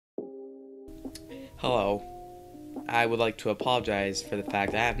Hello. I would like to apologize for the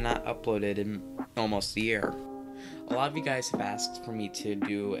fact I have not uploaded in almost a year. A lot of you guys have asked for me to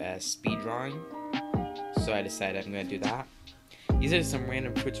do a speed drawing, so I decided I'm going to do that. These are some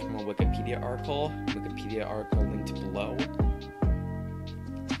random fruits from a Wikipedia article linked below.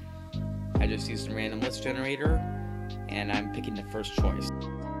 I just used a random list generator, and I'm picking the first choice.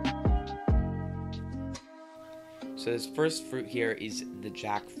 So this first fruit here is the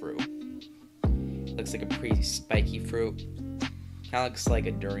jackfruit. Looks like a pretty spiky fruit. Kinda looks like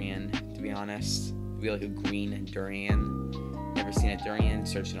a durian, to be honest. It'd be like a green durian. Never seen a durian,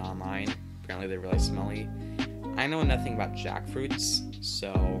 search it online. Apparently they're really smelly. I know nothing about jackfruits,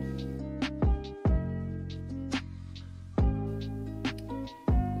 so...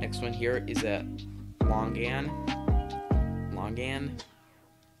 Next one here is a Logan,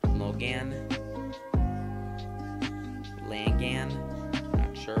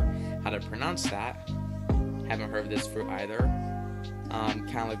 not sure how to pronounce that. Haven't heard of this fruit either.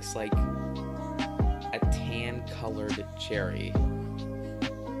 Kind of looks like a tan colored cherry.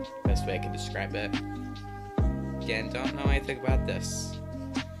 Best way I can describe it. Again, don't know anything about this.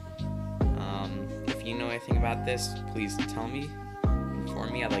 If you know anything about this, please tell me,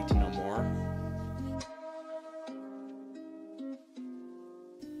 inform me. I'd like to know more.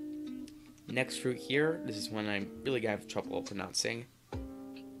 Next fruit here, this is one I'm really gonna have trouble pronouncing.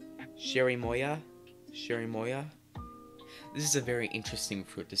 Cherimoya. This is a very interesting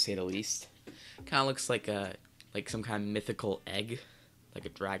fruit, to say the least. Kind of looks like some kind of mythical egg, like a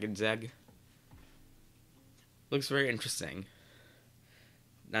dragon's egg. Looks very interesting.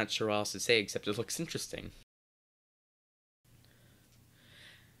 Not sure what else to say except it looks interesting.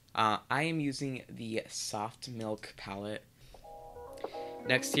 I am using the soft milk palette.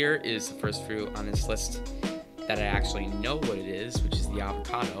 Next here is the first fruit on this list that I actually know what it is, which is the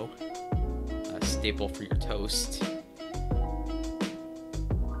avocado. A staple for your toast.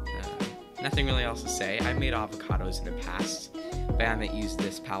 Nothing really else to say. I've made avocados in the past, but I haven't used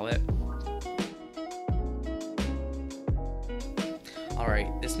this palette. Alright,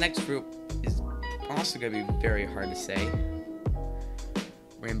 this next fruit is also going to be very hard to say.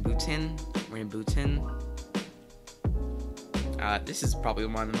 Rambutan. This is probably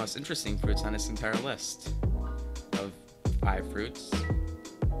one of the most interesting fruits on this entire list of 5 fruits.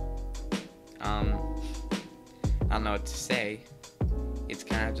 I don't know what to say. It's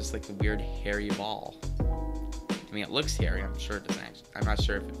kind of just like a weird hairy ball. I mean, it looks hairy. I'm sure it doesn't. I'm not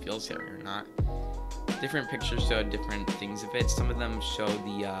sure if it feels hairy or not. Different pictures show different things of it. Some of them show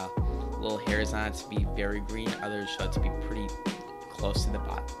the little hairs on it to be very green. Others show it to be pretty close to the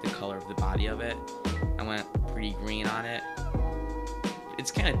color of the body of it. I went pretty green on it.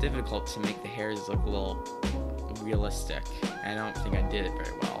 It's kind of difficult to make the hairs look a little realistic. I don't think I did it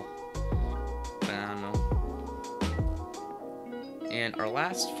very well. But I don't know. And our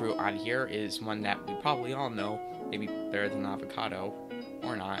last fruit on here is one that we probably all know, maybe better than avocado,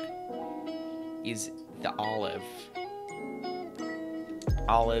 or not, is the olive.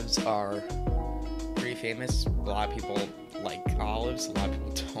 Olives are pretty famous. A lot of people like olives, a lot of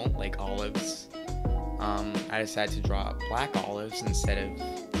people don't like olives. I decided to draw black olives instead of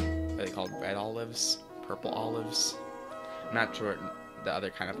what are they called, red olives, purple olives. I'm not sure what the other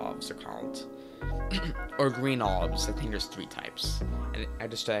kind of olives are called. Or green olives. I think there's 3 types. And I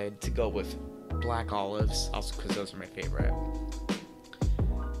decided to go with black olives, also because those are my favorite.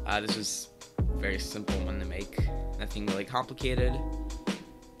 This was a very simple one to make. Nothing really complicated.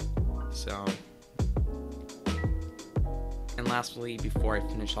 So... And lastly, before I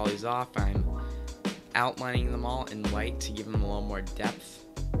finish all these off, I'm outlining them all in white to give them a little more depth.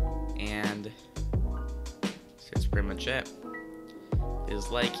 And so that's pretty much it. Please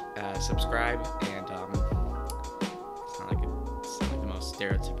like, subscribe, and it's not like the most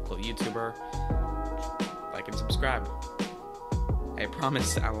stereotypical YouTuber. Like and subscribe. I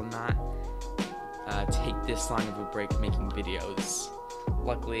promise I will not take this long of a break making videos.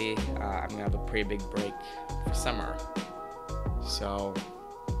 Luckily, I'm gonna have a pretty big break for summer. So,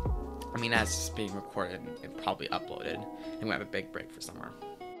 I mean, as it's being recorded and probably uploaded, I'm gonna have a big break for summer.